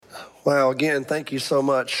Well, again, thank you so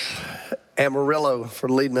much, Amarillo, for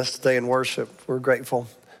leading us today in worship. We're grateful,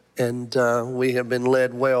 and we have been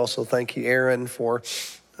led well, so thank you, Aaron, for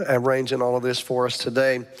arranging all of this for us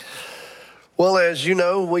today. Well, as you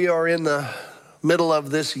know, we are in the middle of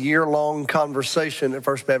this year-long conversation at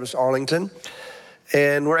First Baptist Arlington,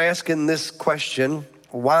 and we're asking this question: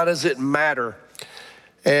 why does it matter?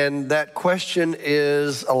 And that question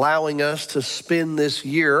is allowing us to spend this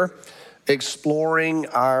year exploring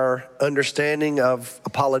our understanding of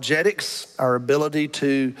apologetics, our ability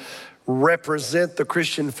to represent the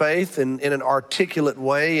Christian faith in an articulate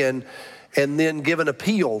way, and then give an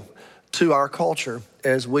appeal to our culture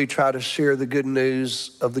as we try to share the good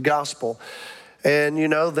news of the gospel. And you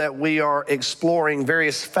know that we are exploring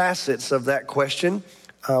various facets of that question.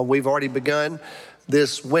 We've already begun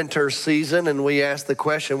this winter season, and we asked the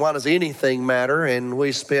question, why does anything matter? And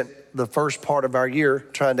we spent the first part of our year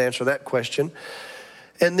trying to answer that question.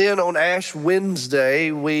 And then on Ash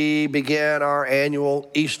Wednesday, we began our annual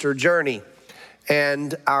Easter journey.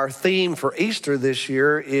 And our theme for Easter this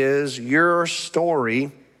year is your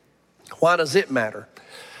story. Why does it matter?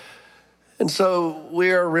 And so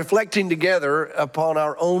we're reflecting together upon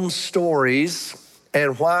our own stories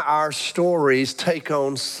and why our stories take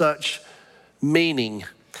on such meaning.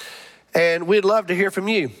 And we'd love to hear from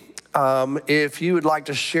you. If you would like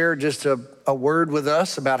to share just a word with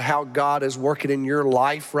us about how God is working in your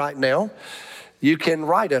life right now, you can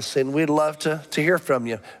write us, and we'd love to hear from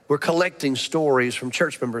you. We're collecting stories from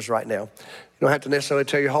church members right now. You don't have to necessarily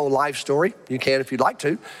tell your whole life story. You can if you'd like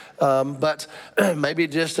to, but maybe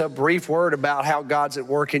just a brief word about how God's at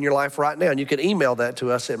work in your life right now. And you can email that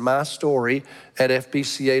to us at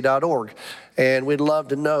mystory@fbca.org, and we'd love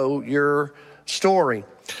to know your story.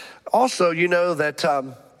 Also, you know that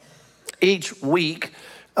each week,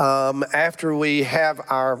 after we have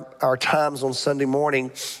our times on Sunday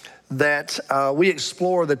morning, that we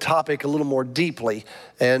explore the topic a little more deeply.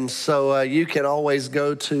 And so you can always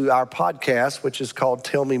go to our podcast, which is called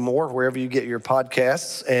Tell Me More, wherever you get your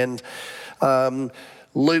podcasts. And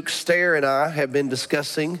Luke Stair and I have been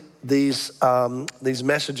discussing these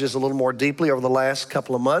messages a little more deeply over the last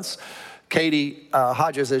couple of months. Katie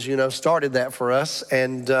Hodges, as you know, started that for us,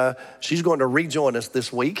 and she's going to rejoin us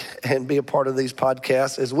this week and be a part of these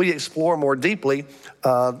podcasts as we explore more deeply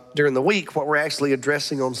during the week what we're actually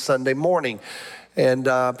addressing on Sunday morning. And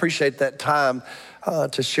I appreciate that time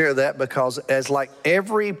to share that, because as like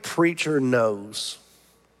every preacher knows,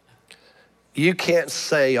 you can't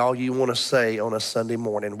say all you want to say on a Sunday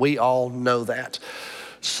morning. We all know that.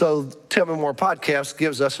 So Tell Me More podcast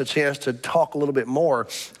gives us a chance to talk a little bit more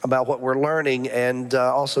about what we're learning, and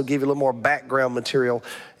also give you a little more background material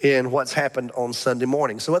in what's happened on Sunday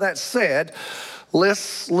morning. So with that said,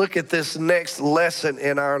 let's look at this next lesson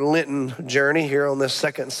in our Lenten journey here on this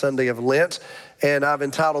second Sunday of Lent. And I've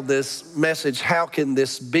entitled this message, How Can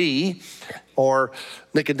This Be? Or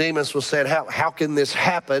Nicodemus was said, how can this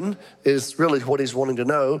happen, is really what he's wanting to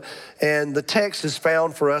know. And the text is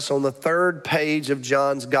found for us on the third page of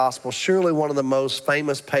John's gospel, surely one of the most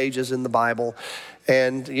famous pages in the Bible.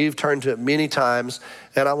 And you've turned to it many times,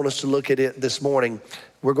 and I want us to look at it this morning.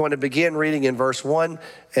 We're going to begin reading in verse 1,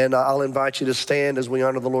 and I'll invite you to stand as we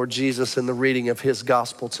honor the Lord Jesus in the reading of his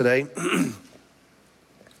gospel today.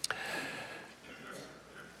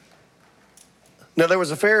 Now there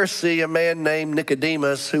was a Pharisee, a man named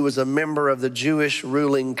Nicodemus, who was a member of the Jewish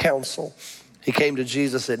ruling council. He came to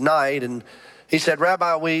Jesus at night, and he said,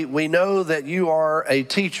 Rabbi, we know that you are a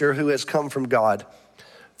teacher who has come from God,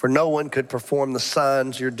 for no one could perform the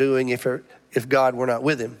signs you're doing if God were not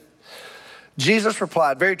with him. Jesus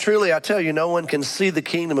replied, very truly, I tell you, no one can see the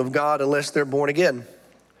kingdom of God unless they're born again.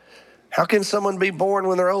 How can someone be born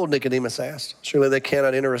when they're old? Nicodemus asked. Surely they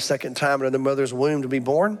cannot enter a second time into their mother's womb to be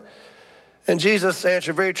born. And Jesus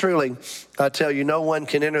answered, very truly, I tell you, no one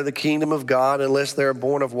can enter the kingdom of God unless they are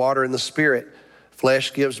born of water and the Spirit.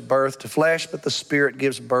 Flesh gives birth to flesh, but the Spirit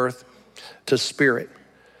gives birth to spirit.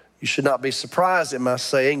 You should not be surprised at my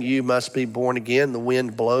saying, you must be born again. The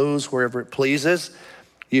wind blows wherever it pleases.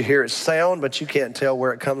 You hear its sound, but you can't tell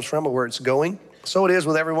where it comes from or where it's going. So it is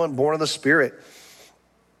with everyone born of the Spirit.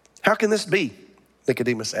 How can this be?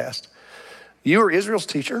 Nicodemus asked. You are Israel's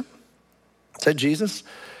teacher, said Jesus,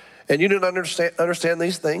 and you don't understand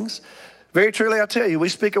these things? Very truly, I tell you, we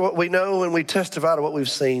speak of what we know and we testify to what we've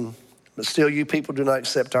seen. But still, you people do not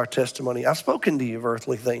accept our testimony. I've spoken to you of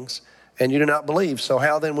earthly things, and you do not believe. So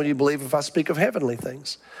how then will you believe if I speak of heavenly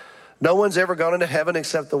things? No one's ever gone into heaven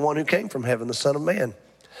except the one who came from heaven, the Son of Man.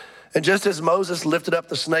 And just as Moses lifted up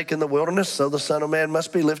the snake in the wilderness, so the Son of Man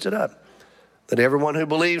must be lifted up, that everyone who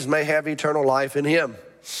believes may have eternal life in him.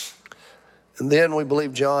 And then we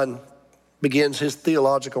believe John begins his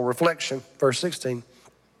theological reflection. Verse 16.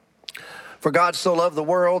 For God so loved the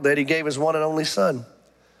world that he gave his one and only Son,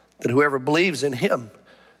 that whoever believes in him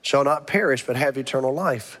shall not perish but have eternal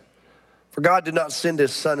life. For God did not send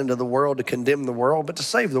his Son into the world to condemn the world, but to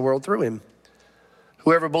save the world through him.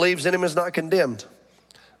 Whoever believes in him is not condemned,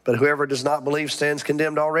 but whoever does not believe stands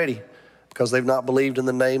condemned already, because they've not believed in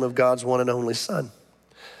the name of God's one and only Son.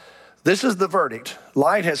 This is the verdict.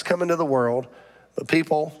 Light has come into the world, but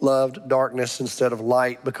people loved darkness instead of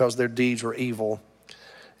light because their deeds were evil.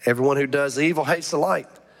 Everyone who does evil hates the light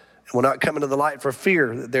and will not come into the light for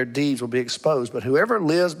fear that their deeds will be exposed. But whoever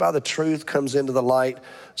lives by the truth comes into the light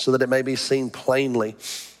so that it may be seen plainly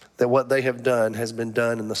that what they have done has been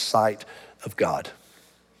done in the sight of God.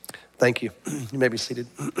 Thank you. You may be seated.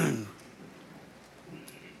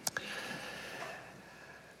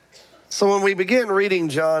 So when we begin reading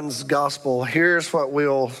John's gospel, here's what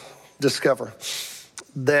we'll discover.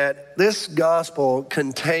 That this gospel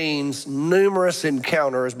contains numerous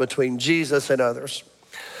encounters between Jesus and others.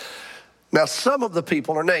 Now, some of the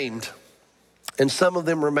people are named, and some of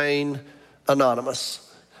them remain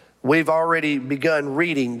anonymous. We've already begun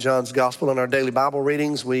reading John's gospel in our daily Bible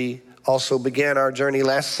readings. We also began our journey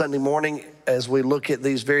last Sunday morning as we look at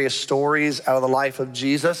these various stories out of the life of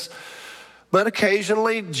Jesus. But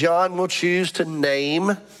occasionally, John will choose to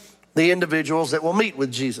name the individuals that will meet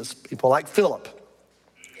with Jesus, people like Philip,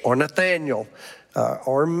 or Nathaniel,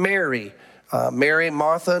 or Mary,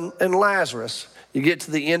 Martha, and Lazarus. You get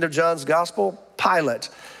to the end of John's gospel, Pilate,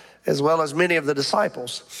 as well as many of the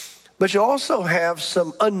disciples. But you also have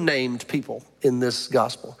some unnamed people in this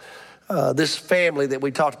gospel. This family that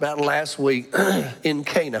we talked about last week in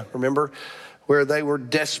Cana, remember? Where they were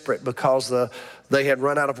desperate because they had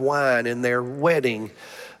run out of wine in their wedding.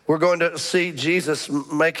 We're going to see Jesus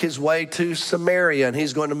make his way to Samaria, and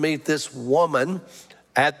he's going to meet this woman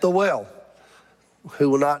at the well, who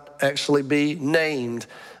will not actually be named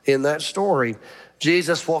in that story.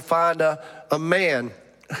 Jesus will find a man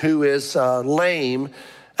who is lame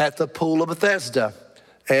at the pool of Bethesda,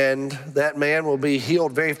 and that man will be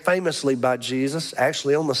healed very famously by Jesus,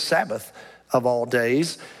 actually on the Sabbath of all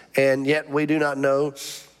days, and yet we do not know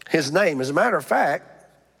his name. As a matter of fact,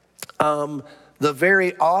 the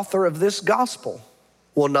very author of this gospel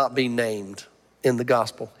will not be named in the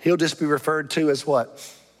gospel. He'll just be referred to as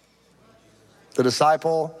what? The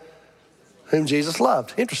disciple whom Jesus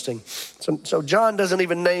loved. Interesting. So John doesn't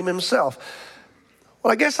even name himself.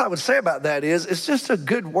 What I guess I would say about that is, it's just a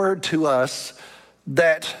good word to us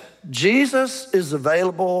that Jesus is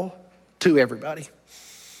available to everybody.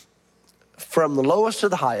 From the lowest to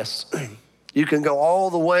the highest. You can go all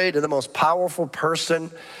the way to the most powerful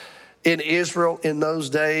person in Israel in those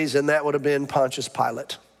days, and that would have been Pontius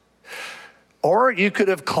Pilate. Or you could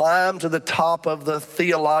have climbed to the top of the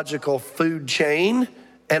theological food chain,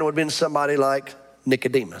 and it would have been somebody like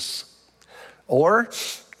Nicodemus. Or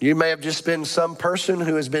you may have just been some person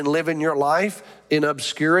who has been living your life in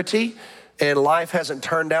obscurity, and life hasn't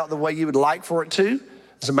turned out the way you would like for it to.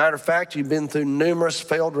 As a matter of fact, you've been through numerous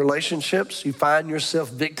failed relationships. You find yourself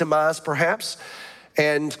victimized perhaps,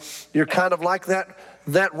 and you're kind of like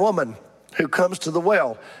that woman who comes to the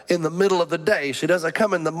well in the middle of the day. She doesn't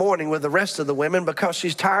come in the morning with the rest of the women because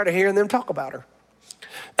she's tired of hearing them talk about her.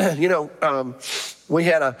 We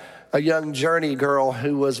had a young journey girl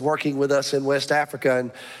who was working with us in West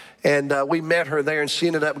Africa, and we met her there, and she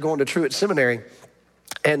ended up going to Truett Seminary.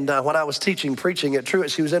 And when I was preaching at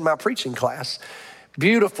Truett, she was in my preaching class.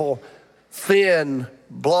 Beautiful, thin,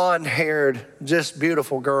 blonde-haired, just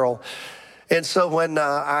beautiful girl. And so when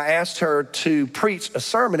I asked her to preach a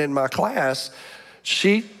sermon in my class,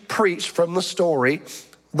 she preached from the story,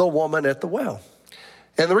 The Woman at the Well.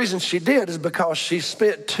 And the reason she did is because she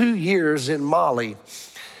spent 2 years in Mali.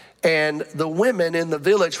 And the women in the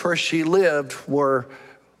village where she lived were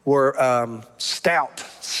stout,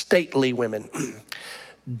 stately women.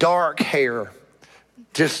 Dark hair,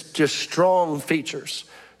 just strong features.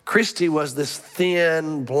 Christy was this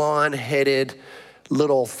thin, blonde-headed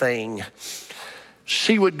little thing.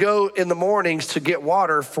 She would go in the mornings to get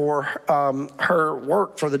water for her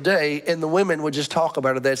work for the day, and the women would just talk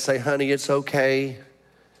about it. They'd say, honey, it's okay.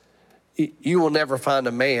 You will never find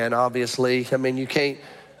a man, obviously. I mean, you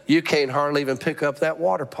can't hardly even pick up that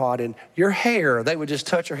water pot. And your hair, they would just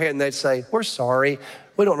touch her hair and they'd say, we're sorry.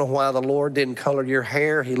 We don't know why the Lord didn't color your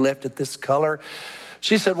hair. He left it this color.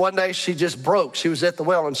 She said one day she just broke. She was at the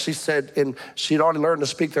well, and she said, and she'd already learned to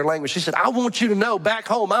speak their language. She said, I want you to know back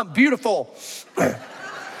home I'm beautiful. But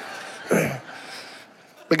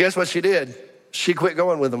guess what she did? She quit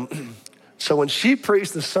going with them. So when she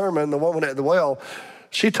preached the sermon, The Woman at the Well,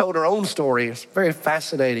 she told her own story. It's very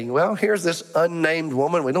fascinating. Well, here's this unnamed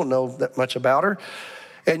woman. We don't know that much about her.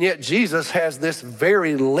 And yet Jesus has this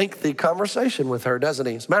very lengthy conversation with her, doesn't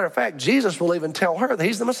he? As a matter of fact, Jesus will even tell her that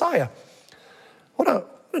he's the Messiah. What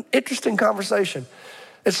an interesting conversation.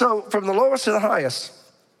 And so from the lowest to the highest,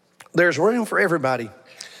 there's room for everybody.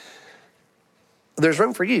 There's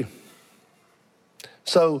room for you.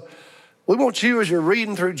 So we want you, as you're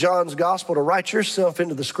reading through John's gospel, to write yourself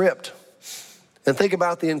into the script and think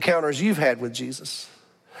about the encounters you've had with Jesus,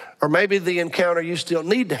 or maybe the encounter you still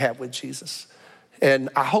need to have with Jesus. And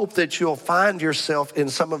I hope that you'll find yourself in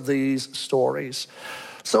some of these stories.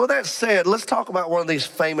 So with that said, let's talk about one of these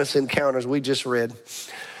famous encounters we just read.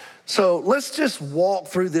 So let's just walk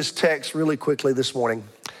through this text really quickly this morning.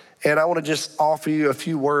 And I want to just offer you a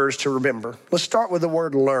few words to remember. Let's start with the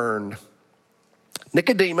word learn.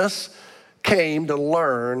 Nicodemus came to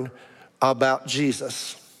learn about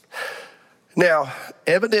Jesus. Now,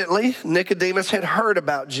 evidently, Nicodemus had heard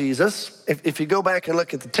about Jesus. If you go back and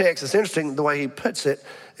look at the text, it's interesting the way he puts it.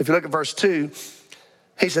 If you look at verse 2,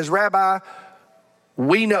 he says, Rabbi,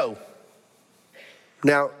 we know.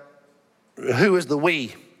 Now, who is the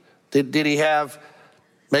we? Did he have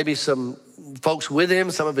maybe some folks with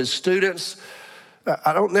him, some of his students?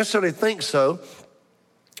 I don't necessarily think so.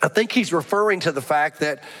 I think he's referring to the fact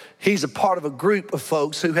that he's a part of a group of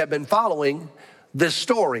folks who have been following this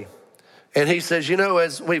story. And he says, you know,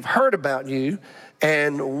 as we've heard about you,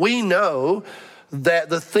 and we know that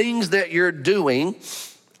the things that you're doing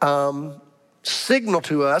signal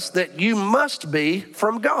to us that you must be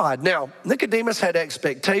from God. Now, Nicodemus had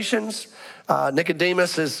expectations.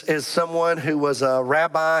 Nicodemus is someone who was a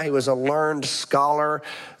rabbi. He was a learned scholar.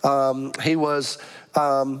 He was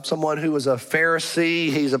someone who was a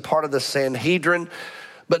Pharisee. He's a part of the Sanhedrin.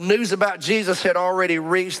 But news about Jesus had already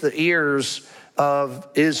reached the ears of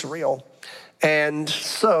Israel. And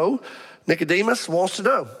so Nicodemus wants to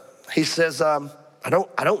know. He says, I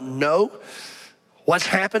don't know what's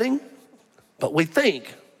happening, but we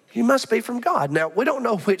think you must be from God. Now, we don't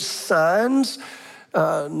know which signs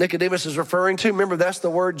Nicodemus is referring to. Remember, that's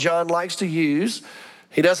the word John likes to use.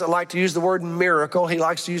 He doesn't like to use the word miracle. He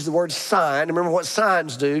likes to use the word sign. Remember what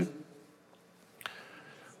signs do?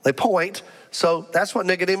 They point. So that's what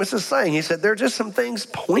Nicodemus is saying. He said, there are just some things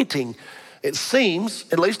pointing. It seems,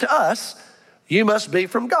 at least to us, you must be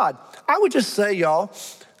from God. I would just say, y'all,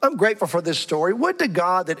 I'm grateful for this story. Would to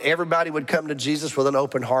God that everybody would come to Jesus with an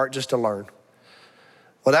open heart just to learn.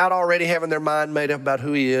 Without already having their mind made up about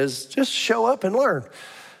who he is, just show up and learn.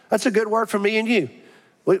 That's a good word for me and you.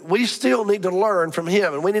 We still need to learn from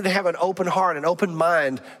him, and we need to have an open heart, an open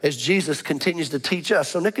mind as Jesus continues to teach us.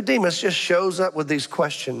 So Nicodemus just shows up with these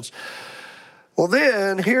questions. Well,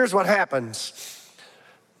 then here's what happens.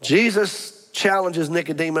 Jesus challenges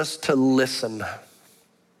Nicodemus to listen.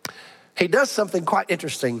 He does something quite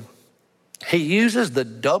interesting. He uses the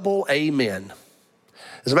double amen.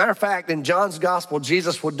 As a matter of fact, in John's gospel,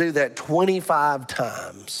 Jesus will do that 25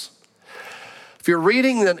 times. If you're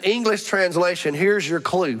reading an English translation, here's your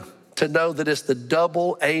clue to know that it's the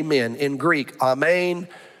double amen. In Greek, amen,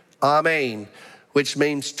 amen, which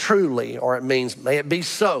means truly, or it means may it be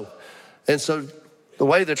so. And so the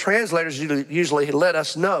way the translators usually let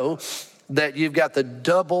us know that you've got the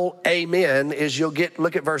double amen is you'll get,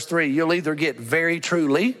 look at verse 3, you'll either get very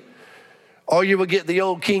truly, or you will get the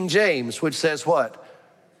old King James, which says what?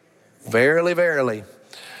 Verily, verily.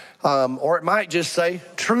 Or it might just say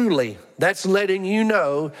truly. That's letting you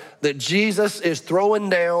know that Jesus is throwing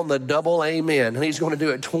down the double amen, and he's going to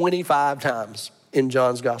do it 25 times in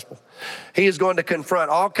John's gospel. He is going to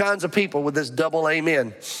confront all kinds of people with this double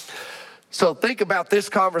amen. So think about this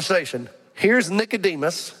conversation. Here's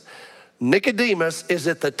Nicodemus. Nicodemus is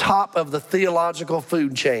at the top of the theological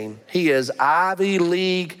food chain. He is Ivy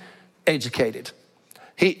League educated.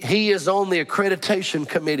 He is on the accreditation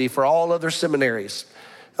committee for all other seminaries.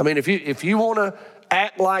 I mean, if you want to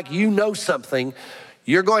act like you know something,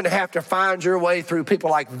 you're going to have to find your way through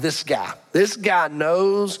people like this guy. This guy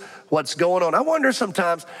knows what's going on. I wonder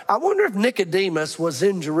if Nicodemus was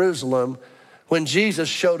in Jerusalem when Jesus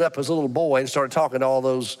showed up as a little boy and started talking to all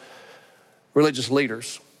those religious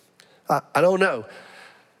leaders. I don't know.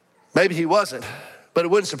 Maybe he wasn't, but it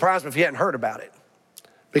wouldn't surprise me if he hadn't heard about it,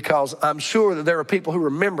 because I'm sure that there are people who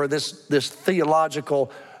remember this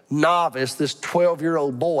theological novice, this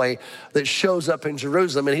 12-year-old boy that shows up in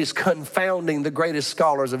Jerusalem, and he's confounding the greatest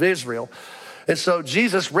scholars of Israel. And so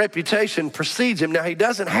Jesus' reputation precedes him. Now, he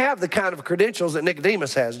doesn't have the kind of credentials that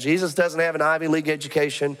Nicodemus has. Jesus doesn't have an Ivy League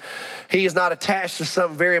education. He is not attached to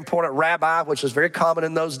some very important rabbi, which was very common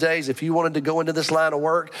in those days. If you wanted to go into this line of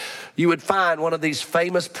work, you would find one of these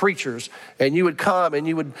famous preachers, and you would come and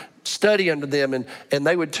you would study under them, and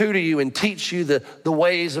they would tutor you and teach you the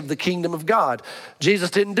ways of the kingdom of God.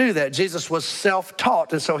 Jesus didn't do that. Jesus was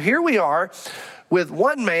self-taught. And so here we are with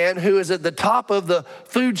one man who is at the top of the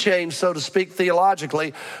food chain, so to speak,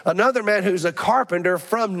 theologically, another man who's a carpenter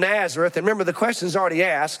from Nazareth. And remember, the question's already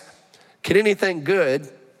asked, can anything good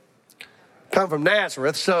come from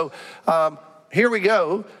Nazareth? So here we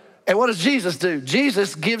go. And what does Jesus do?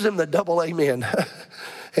 Jesus gives him the double amen.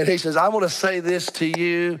 And he says, I want to say this to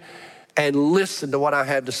you, and listen to what I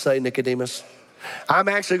have to say, Nicodemus. I'm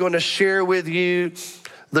actually going to share with you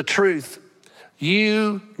the truth.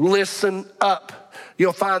 You listen up.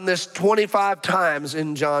 You'll find this 25 times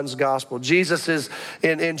in John's gospel. Jesus is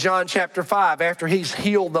in John chapter 5, after he's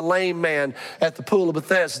healed the lame man at the pool of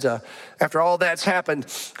Bethesda. After all that's happened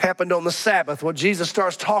on the Sabbath. Well, Jesus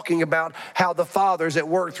starts talking about how the Father's at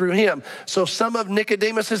work through him. So some of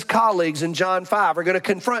Nicodemus's colleagues in John 5 are going to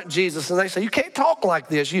confront Jesus, and they say, you can't talk like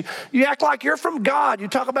this. You act like you're from God. You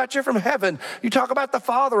talk about you're from heaven. You talk about the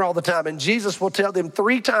Father all the time. And Jesus will tell them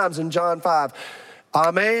 3 times in John 5,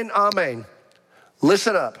 amen, amen.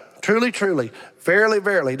 Listen up. Truly, truly. Verily,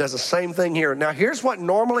 verily. He does the same thing here. Now, here's what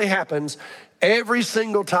normally happens every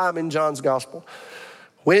single time in John's gospel.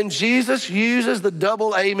 When Jesus uses the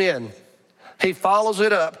double amen, he follows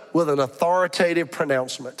it up with an authoritative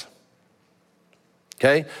pronouncement.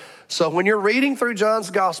 Okay? So when you're reading through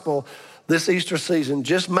John's gospel this Easter season,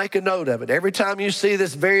 just make a note of it. Every time you see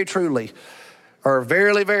this very truly or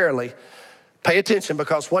verily, verily, pay attention,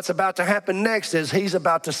 because what's about to happen next is he's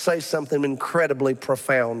about to say something incredibly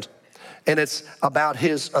profound, and it's about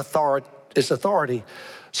his authority.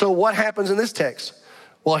 So what happens in this text?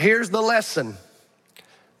 Well, here's the lesson.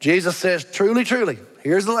 Jesus says, truly, truly,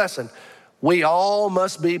 here's the lesson. We all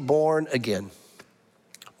must be born again,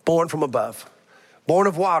 born from above, born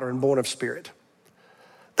of water and born of spirit.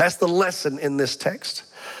 That's the lesson in this text.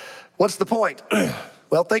 What's the point?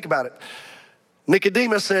 Well, think about it.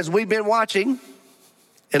 Nicodemus says, we've been watching,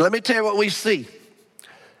 and let me tell you what we see.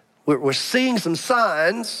 We're seeing some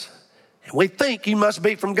signs, and we think you must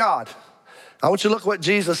be from God. I want you to look what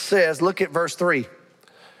Jesus says. Look at verse 3.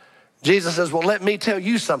 Jesus says, well, let me tell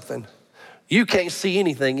you something. You can't see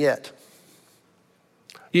anything yet.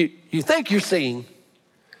 You think you're seeing,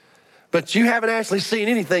 but you haven't actually seen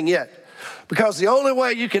anything yet. Because the only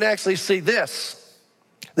way you can actually see this,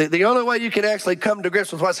 the only way you can actually come to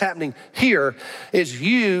grips with what's happening here is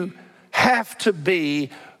you have to be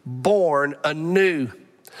born anew.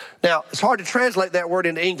 Now, it's hard to translate that word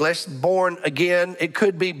into English, born again. It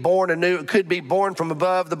could be born anew. It could be born from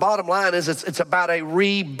above. The bottom line is it's about a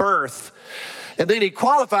rebirth. And then he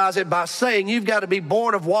qualifies it by saying you've got to be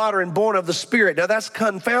born of water and born of the Spirit. Now, that's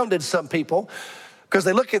confounded some people, because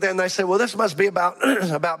they look at that and they say, well, this must be about,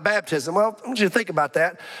 about baptism. Well, I want you to think about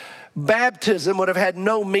that. Baptism would have had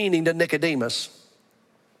no meaning to Nicodemus.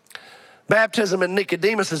 Baptism in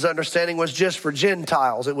Nicodemus's understanding was just for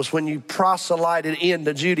Gentiles. It was when you proselyted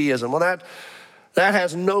into Judaism. Well, that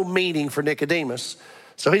has no meaning for Nicodemus.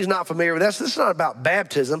 So he's not familiar with that. This is not about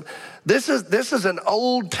baptism. This is an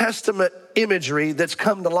Old Testament imagery that's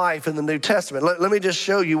come to life in the New Testament. Let me just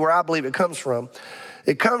show you where I believe it comes from.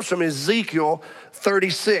 It comes from Ezekiel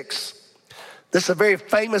 36. This is a very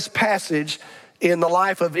famous passage in the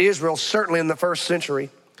life of Israel, certainly in the first century.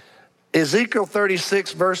 Ezekiel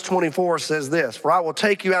 36 verse 24 says this, for I will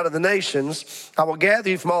take you out of the nations, I will gather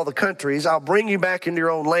you from all the countries, I'll bring you back into your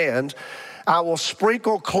own land, I will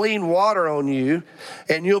sprinkle clean water on you,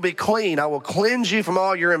 and you'll be clean. I will cleanse you from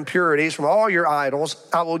all your impurities, from all your idols.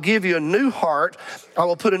 I will give you a new heart. I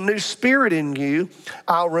will put a new spirit in you.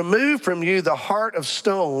 I'll remove from you the heart of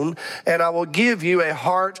stone, and I will give you a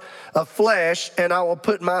heart of flesh, and I will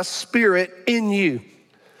put my spirit in you.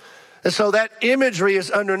 And so that imagery is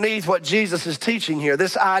underneath what Jesus is teaching here.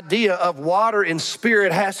 This idea of water and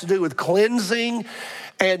spirit has to do with cleansing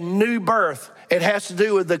and new birth. It has to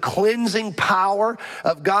do with the cleansing power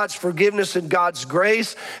of God's forgiveness and God's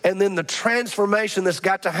grace, and then the transformation that's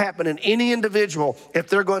got to happen in any individual if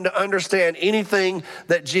they're going to understand anything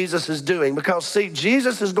that Jesus is doing. Because see,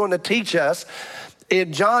 Jesus is going to teach us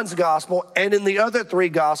in John's gospel and in the other 3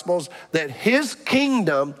 gospels that his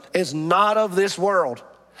kingdom is not of this world.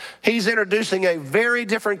 He's introducing a very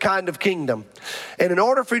different kind of kingdom. And in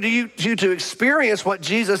order for you to experience what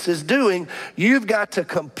Jesus is doing, you've got to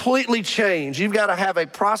completely change. You've got to have a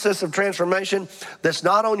process of transformation that's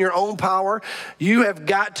not on your own power. You have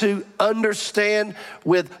got to understand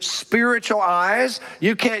with spiritual eyes.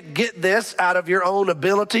 You can't get this out of your own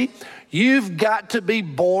ability. You've got to be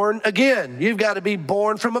born again. You've got to be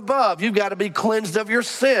born from above. You've got to be cleansed of your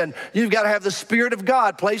sin. You've got to have the Spirit of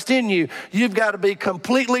God placed in you. You've got to be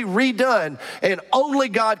completely redone, and only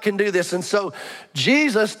God can do this. And so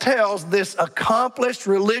Jesus tells this accomplished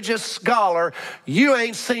religious scholar, you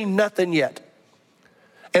ain't seen nothing yet.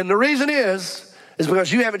 And the reason is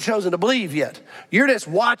because you haven't chosen to believe yet. You're just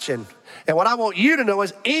watching. And what I want you to know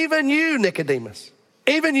is even you, Nicodemus,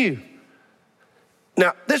 even you.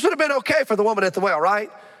 Now, this would have been okay for the woman at the well, right?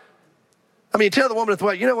 I mean, you tell the woman at the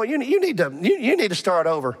well, you know what, you need to start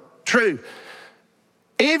over. True.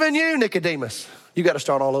 Even you, Nicodemus, you got to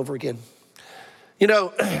start all over again. You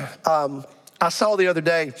know, I saw the other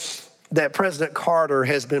day that President Carter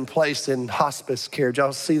has been placed in hospice care. Did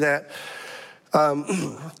y'all see that?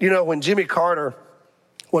 You know, when Jimmy Carter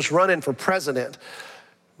was running for president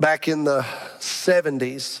back in the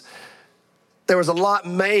 70s, there was a lot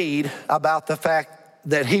made about the fact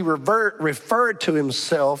that he referred to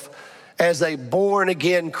himself as a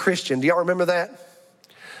born-again Christian. Do y'all remember that?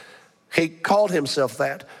 He called himself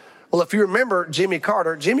that. Well, if you remember Jimmy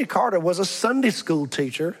Carter was a Sunday school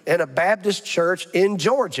teacher in a Baptist church in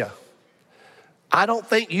Georgia. I don't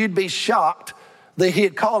think you'd be shocked that he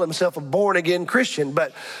had called himself a born-again Christian,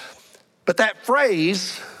 but that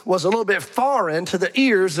phrase was a little bit foreign to the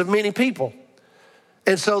ears of many people.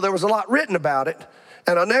 And so there was a lot written about it.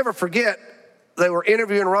 And I'll never forget, they were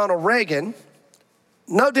interviewing Ronald Reagan.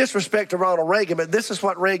 No disrespect to Ronald Reagan, but this is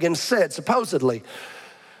what Reagan said, supposedly.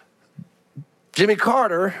 Jimmy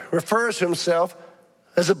Carter refers to himself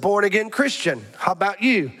as a born-again Christian. How about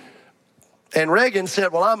you? And Reagan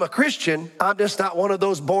said, well, I'm a Christian. I'm just not one of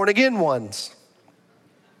those born-again ones.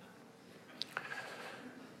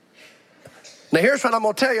 Now, here's what I'm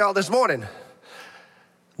going to tell y'all this morning.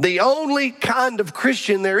 The only kind of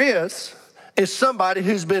Christian there is somebody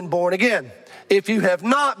who's been born again. If you have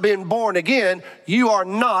not been born again, you are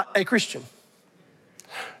not a Christian.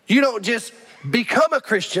 You don't just become a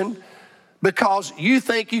Christian because you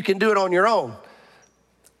think you can do it on your own.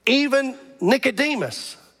 Even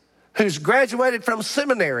Nicodemus, who's graduated from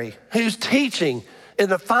seminary, who's teaching in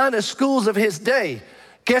the finest schools of his day,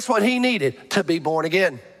 guess what he needed? To be born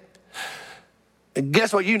again. And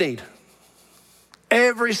guess what you need?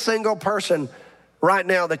 Every single person right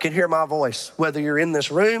now that can hear my voice, whether you're in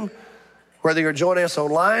this room, whether you're joining us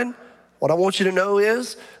online, what I want you to know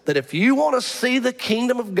is that if you want to see the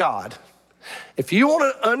kingdom of God, if you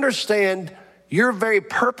want to understand your very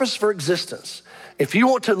purpose for existence, if you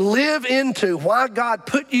want to live into why God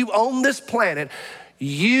put you on this planet,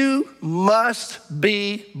 you must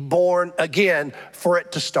be born again for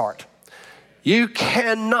it to start. You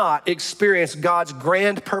cannot experience God's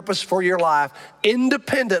grand purpose for your life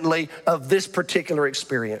independently of this particular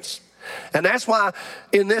experience. And that's why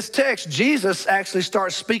in this text, Jesus actually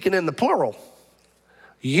starts speaking in the plural.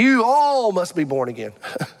 You all must be born again.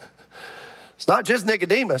 It's not just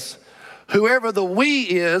Nicodemus. Whoever the we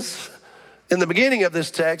is in the beginning of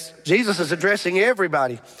this text, Jesus is addressing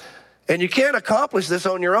everybody. And you can't accomplish this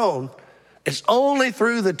on your own. It's only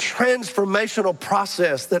through the transformational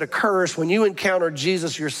process that occurs when you encounter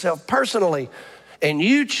Jesus yourself personally and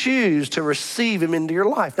you choose to receive him into your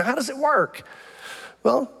life. Now, how does it work?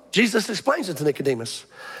 Well, Jesus explains it to Nicodemus.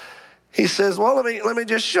 He says, well, let me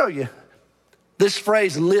just show you. This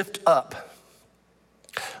phrase, lift up.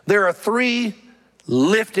 There are 3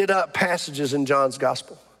 lifted up passages in John's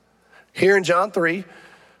gospel. Here in John 3,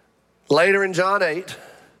 later in John 8,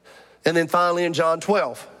 and then finally in John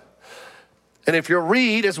 12. And if you'll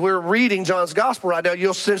read, as we're reading John's gospel right now,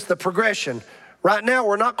 you'll sense the progression. Right now,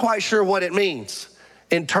 we're not quite sure what it means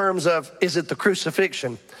in terms of, is it the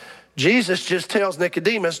crucifixion? Jesus just tells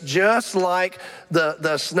Nicodemus, just like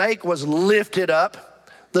the snake was lifted up,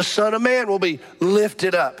 the Son of Man will be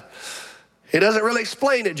lifted up. He doesn't really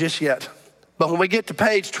explain it just yet. But when we get to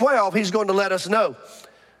page 12, he's going to let us know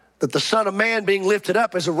that the Son of Man being lifted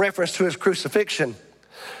up is a reference to his crucifixion.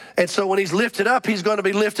 And so when he's lifted up, he's going to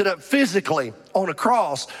be lifted up physically on a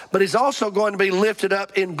cross, but he's also going to be lifted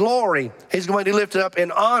up in glory. He's going to be lifted up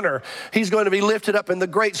in honor. He's going to be lifted up in the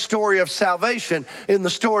great story of salvation, in the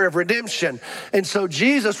story of redemption. And so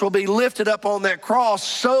Jesus will be lifted up on that cross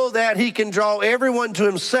so that he can draw everyone to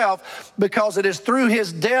himself, because it is through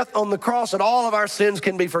his death on the cross that all of our sins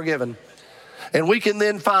can be forgiven. And we can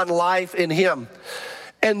then find life in him.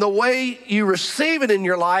 And the way you receive it in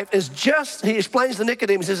your life is just, he explains to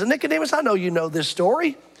Nicodemus, he says, Nicodemus, I know you know this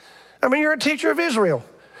story. I mean, you're a teacher of Israel.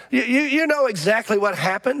 You know exactly what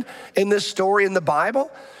happened in this story in the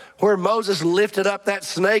Bible where Moses lifted up that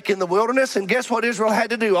snake in the wilderness. And guess what Israel had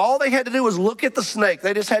to do? All they had to do was look at the snake.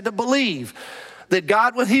 They just had to believe that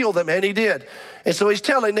God would heal them, and he did. And so he's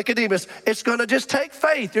telling Nicodemus, it's gonna just take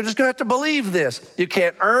faith. You're just gonna have to believe this. You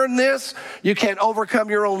can't earn this. You can't overcome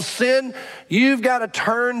your own sin. You've gotta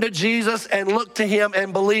turn to Jesus and look to him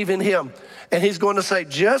and believe in him. And he's going to say,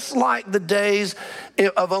 just like the days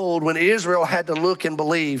of old when Israel had to look and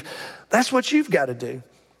believe, that's what you've got to do.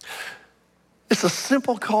 It's a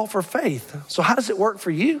simple call for faith. So how does it work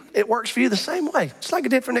for you? It works for you the same way, just like it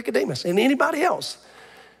did for Nicodemus and anybody else.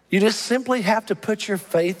 You just simply have to put your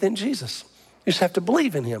faith in Jesus. You just have to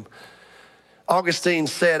believe in him. Augustine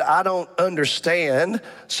said, I don't understand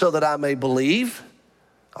so that I may believe.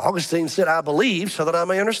 Augustine said, I believe so that I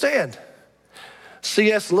may understand.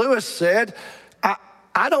 C.S. Lewis said,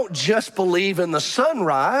 I don't just believe in the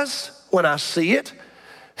sunrise when I see it.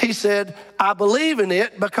 He said, I believe in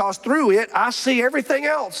it because through it, I see everything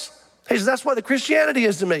else. He said, that's what the Christianity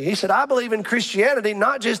is to me. He said, I believe in Christianity,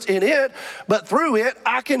 not just in it, but through it,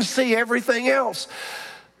 I can see everything else.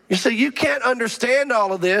 You see, you can't understand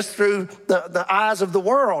all of this through the eyes of the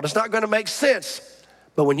world. It's not going to make sense.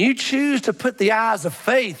 But when you choose to put the eyes of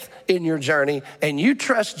faith in your journey and you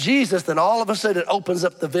trust Jesus, then all of a sudden it opens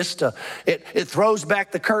up the vista. It throws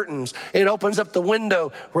back the curtains. It opens up the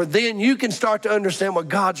window where then you can start to understand what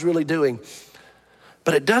God's really doing.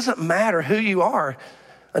 But it doesn't matter who you are.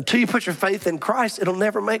 Until you put your faith in Christ, it'll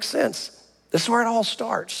never make sense. This is where it all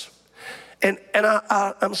starts. And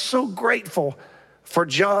I'm so grateful for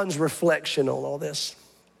John's reflection on all this.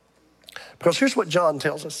 Because here's what John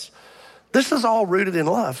tells us. This is all rooted in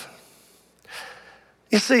love.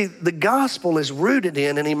 You see, the gospel is rooted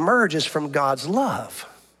in and emerges from God's love.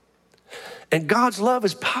 And God's love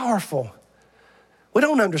is powerful. We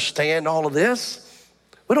don't understand all of this.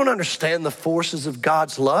 We don't understand the forces of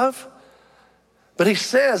God's love. But he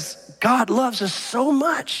says God loves us so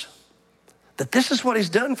much that this is what he's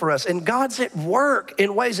done for us. And God's at work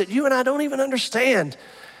in ways that you and I don't even understand.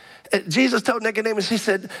 Jesus told Nicodemus, he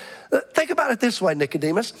said, think about it this way,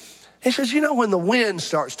 Nicodemus. He says, you know, when the wind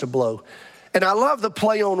starts to blow, and I love the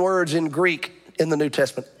play on words in Greek in the New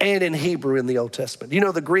Testament and in Hebrew in the Old Testament. You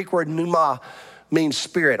know, the Greek word pneuma means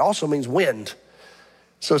spirit, also means wind.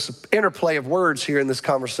 So it's an interplay of words here in this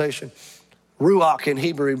conversation. Ruach in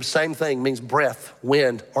Hebrew, same thing, means breath,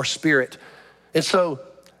 wind, or spirit. And so,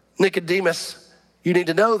 Nicodemus, you need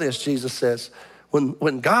to know this, Jesus says.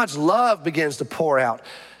 When God's love begins to pour out,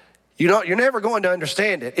 you're never going to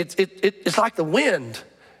understand it. It's like the wind.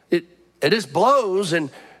 It just blows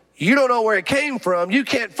and you don't know where it came from. You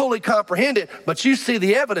can't fully comprehend it, but you see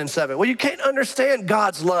the evidence of it. Well, you can't understand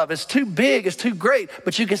God's love. It's too big, it's too great,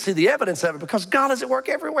 but you can see the evidence of it because God is at work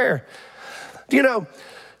everywhere. You know,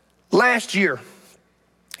 last year,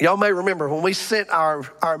 y'all may remember when we sent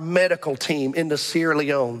our medical team into Sierra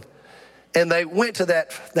Leone and they went to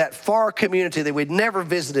that far community that we'd never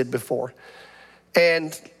visited before.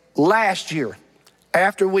 And last year,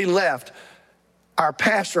 after we left, our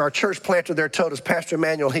pastor, our church planter there told us, Pastor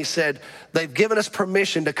Emmanuel, he said, they've given us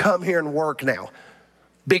permission to come here and work now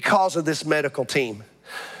because of this medical team.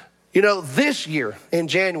 You know, this year in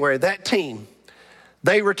January, that team,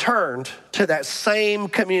 they returned to that same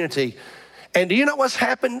community. And do you know what's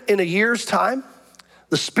happened in a year's time?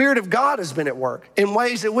 The Spirit of God has been at work in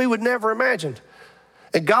ways that we would never imagine.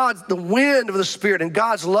 And the wind of the Spirit and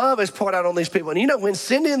God's love is poured out on these people. And you know, when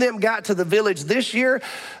Cindy and them got to the village this year,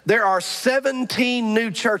 there are 17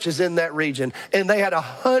 new churches in that region. And they had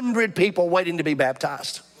 100 people waiting to be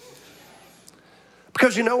baptized.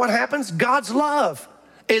 Because you know what happens? God's love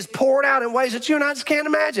is poured out in ways that you and I just can't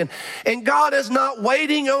imagine. And God is not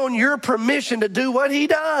waiting on your permission to do what he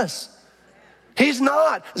does. He's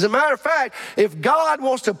not. As a matter of fact, if God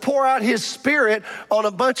wants to pour out his Spirit on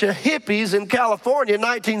a bunch of hippies in California in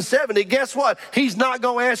 1970, guess what? He's not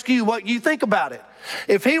going to ask you what you think about it.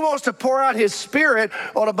 If he wants to pour out his Spirit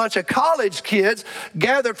on a bunch of college kids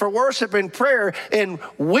gathered for worship and prayer in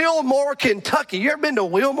Wilmore, Kentucky. You ever been to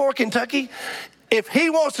Wilmore, Kentucky? If he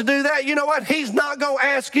wants to do that, you know what? He's not going to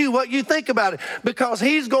ask you what you think about it because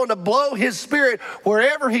he's going to blow his Spirit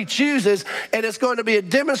wherever he chooses, and it's going to be a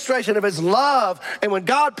demonstration of his love. And when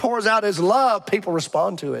God pours out his love, people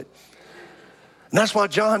respond to it. And that's why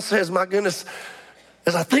John says, my goodness,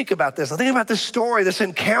 as I think about this story, this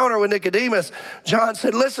encounter with Nicodemus, John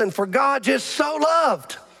said, listen, for God just so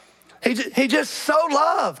loved, he just so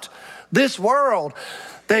loved this world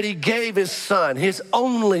that he gave his son, his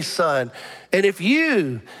only son. And if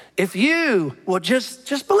you will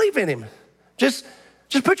just believe in him, just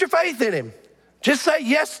put your faith in him, just say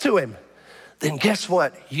yes to him, then guess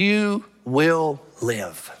what? You will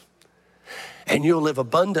live. And you'll live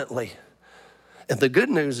abundantly. And the good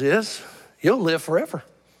news is you'll live forever.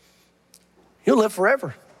 You'll live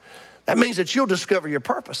forever. That means that you'll discover your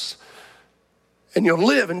purpose and you'll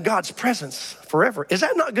live in God's presence forever. Is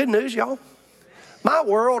that not good news, y'all? My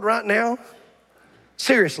world right now,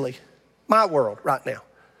 seriously, my world right now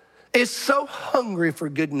is so hungry for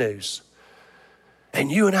good news.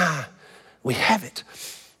 And you and I, we have it.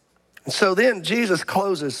 And so then Jesus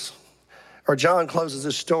closes, or John closes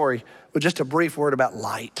this story with just a brief word about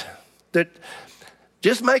light. That,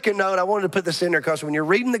 just make a note, I wanted to put this in there because when you're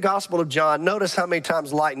reading the Gospel of John, notice how many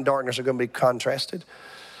times light and darkness are going to be contrasted.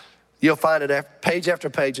 You'll find it page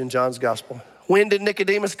after page in John's Gospel. When did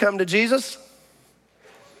Nicodemus come to Jesus?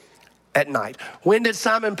 At night. When did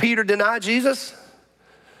Simon Peter deny Jesus?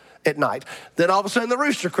 At night. Then all of a sudden the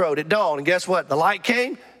rooster crowed at dawn, and guess what? The light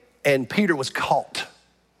came and Peter was caught.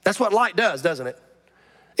 That's what light does, doesn't it?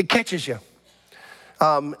 It catches you.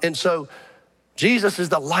 And so Jesus is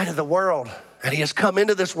the light of the world, and he has come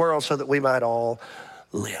into this world so that we might all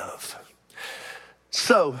live.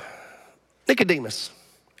 So, Nicodemus,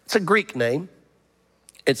 it's a Greek name.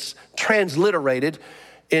 It's transliterated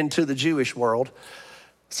into the Jewish world.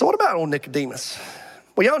 So what about old Nicodemus?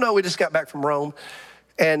 Well, y'all know we just got back from Rome,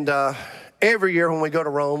 and every year when we go to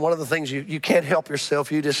Rome, one of the things you can't help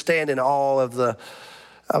yourself, you just stand in awe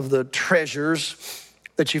of the treasures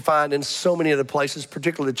that you find in so many of the places,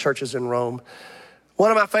 particularly the churches in Rome.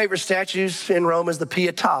 One of my favorite statues in Rome is the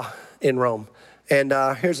Pietà in Rome. And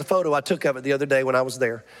here's a photo I took of it the other day when I was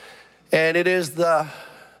there. And it is the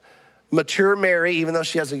mature Mary, even though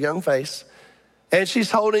she has a young face, and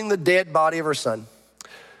she's holding the dead body of her son.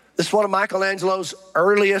 This is one of Michelangelo's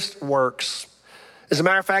earliest works. As a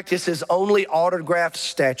matter of fact, it's his only autographed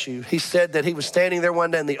statue. He said that he was standing there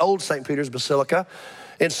one day in the old St. Peter's Basilica,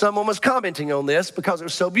 and someone was commenting on this because it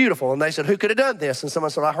was so beautiful. And they said, who could have done this? And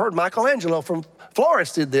someone said, I heard Michelangelo from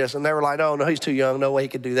Florence did this. And they were like, oh, no, he's too young. No way he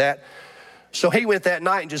could do that. So he went that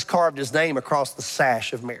night and just carved his name across the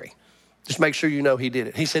sash of Mary. Just make sure you know he did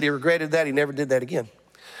it. He said he regretted that. He never did that again.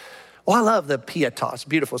 Well, I love the Pietà. It's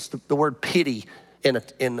beautiful. It's the word pity in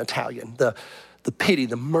Italian. The pity,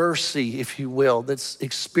 the mercy, if you will, that's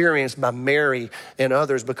experienced by Mary and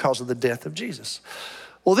others because of the death of Jesus.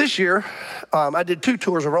 Well, this year, I did 2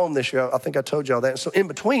 tours of Rome this year. I think I told y'all that. So in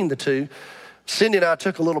between the two, Cindy and I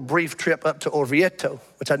took a little brief trip up to Orvieto,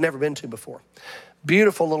 which I'd never been to before.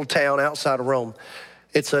 Beautiful little town outside of Rome.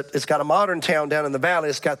 It's got a modern town down in the valley.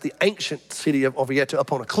 It's got the ancient city of Orvieto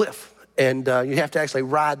up on a cliff. And you have to actually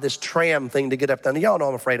ride this tram thing to get up there. Y'all know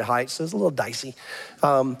I'm afraid of heights, so it's a little dicey.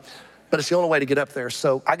 But it's the only way to get up there.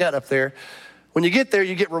 So I got up there. When you get there,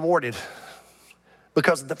 you get rewarded.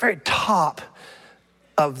 Because at the very top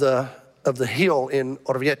of the hill in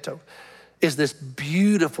Orvieto is this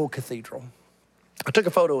beautiful cathedral. I took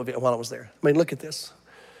a photo of it while I was there. I mean, look at this.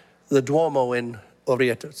 The Duomo in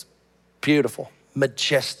Orvieto. It's beautiful,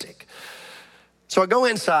 majestic. So I go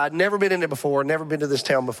inside, never been in it before, never been to this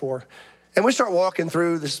town before. And we start walking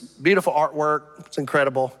through this beautiful artwork. It's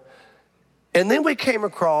incredible. And then we came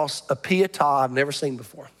across a Pietà I've never seen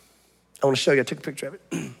before. I want to show you. I took a picture of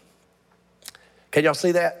it. Can y'all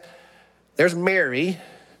see that? There's Mary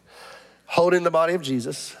holding the body of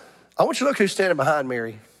Jesus. I want you to look who's standing behind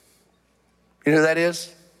Mary. You know who that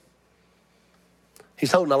is?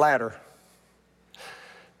 He's holding a ladder.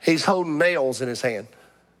 He's holding nails in his hand.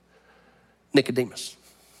 Nicodemus.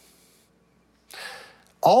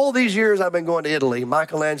 All these years I've been going to Italy,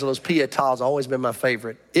 Michelangelo's Pietà has always been my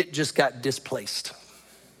favorite. It just got displaced.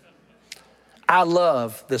 I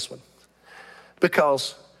love this one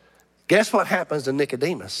because guess what happens to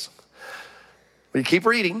Nicodemus? Well, you keep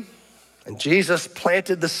reading, and Jesus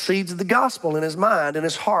planted the seeds of the gospel in his mind, in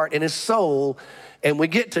his heart, in his soul, and we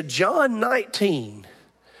get to John 19,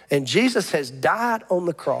 and Jesus has died on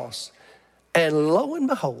the cross, and lo and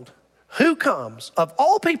behold, who comes of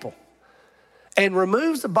all people and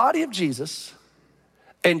removes the body of Jesus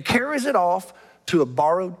and carries it off to a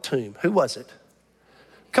borrowed tomb? Who was it?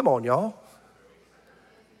 Come on, y'all.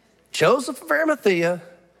 Joseph of Arimathea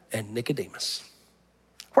and Nicodemus.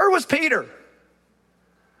 Where was Peter?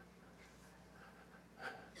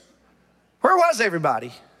 Where was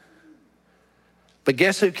everybody? But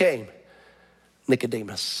guess who came?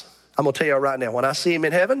 Nicodemus. I'm gonna tell you right now, when I see him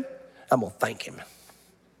in heaven, I'm gonna thank him.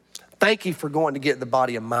 Thank you for going to get the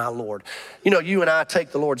body of my Lord. You know, you and I take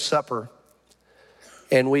the Lord's Supper,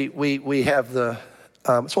 and we have the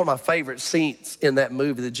It's one of my favorite scenes in that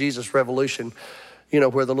movie, The Jesus Revolution,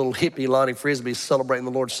 where the little hippie Lonnie Frisbee's celebrating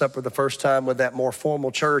the Lord's Supper the first time with that more formal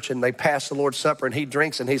church, and they pass the Lord's Supper, and he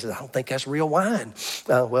drinks, and he says, I don't think that's real wine.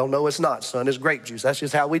 Well, no, it's not, son. It's grape juice. That's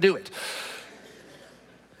just how we do it.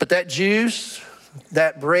 But that juice,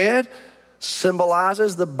 that bread,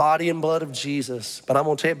 symbolizes the body and blood of Jesus. But I'm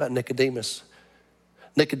going to tell you about Nicodemus.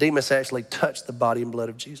 Nicodemus actually touched the body and blood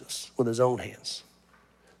of Jesus with his own hands.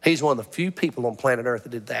 He's one of the few people on planet Earth that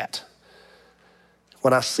did that.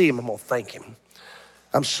 When I see him, I'm going to thank him.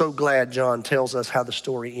 I'm so glad John tells us how the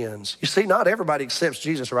story ends. You see, not everybody accepts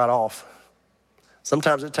Jesus right off.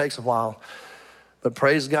 Sometimes it takes a while. But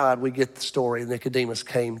praise God, we get the story. Nicodemus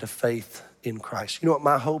came to faith in Christ. You know what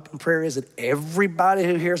my hope and prayer is? That everybody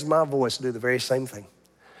who hears my voice will do the very same thing.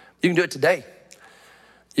 You can do it today.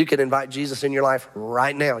 You can invite Jesus in your life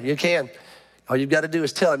right now. You can. All you've got to do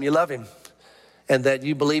is tell him you love him and that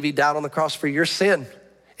you believe he died on the cross for your sin,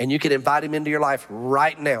 and you can invite him into your life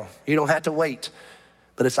right now. You don't have to wait.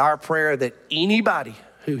 But it's our prayer that anybody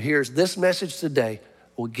who hears this message today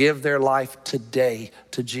will give their life today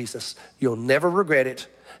to Jesus. You'll never regret it.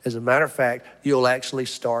 As a matter of fact, you'll actually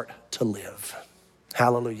start to live.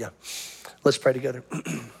 Hallelujah. Let's pray together.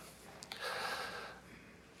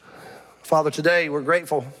 Father, today we're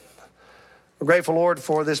grateful. We're grateful, Lord,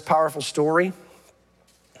 for this powerful story,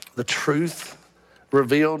 the truth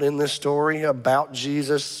revealed in this story about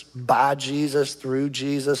Jesus, by Jesus, through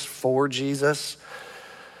Jesus, for Jesus.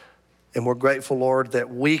 And we're grateful, Lord, that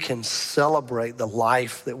we can celebrate the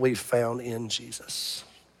life that we've found in Jesus.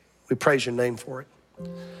 We praise your name for it.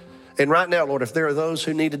 And right now, Lord, if there are those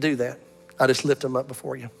who need to do that, I just lift them up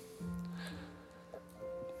before you.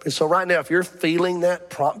 And so right now, if you're feeling that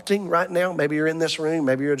prompting right now, maybe you're in this room,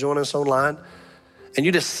 maybe you're joining us online, and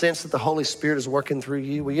you just sense that the Holy Spirit is working through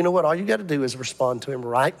you, well, you know what? All you got to do is respond to him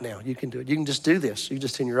right now. You can do it. You can just do this. You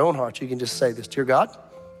just, in your own heart, you can just say this. Dear God,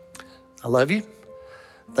 I love you.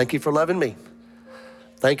 Thank you for loving me.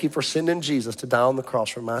 Thank you for sending Jesus to die on the cross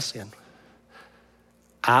for my sin.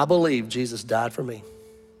 I believe Jesus died for me.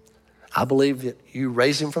 I believe that you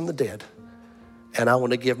raised him from the dead, and I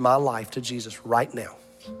want to give my life to Jesus right now.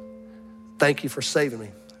 Thank you for saving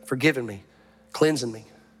me, forgiving me, cleansing me.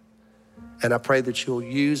 And I pray that you'll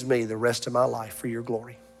use me the rest of my life for your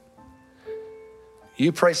glory.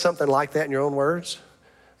 You pray something like that in your own words,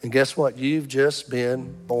 and guess what? You've just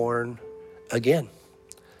been born again.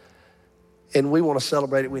 And we want to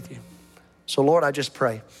celebrate it with you. So Lord, I just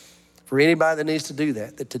pray for anybody that needs to do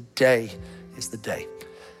that, that today is the day,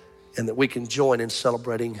 and that we can join in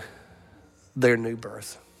celebrating their new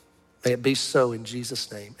birth. May it be so in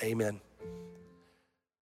Jesus' name, amen.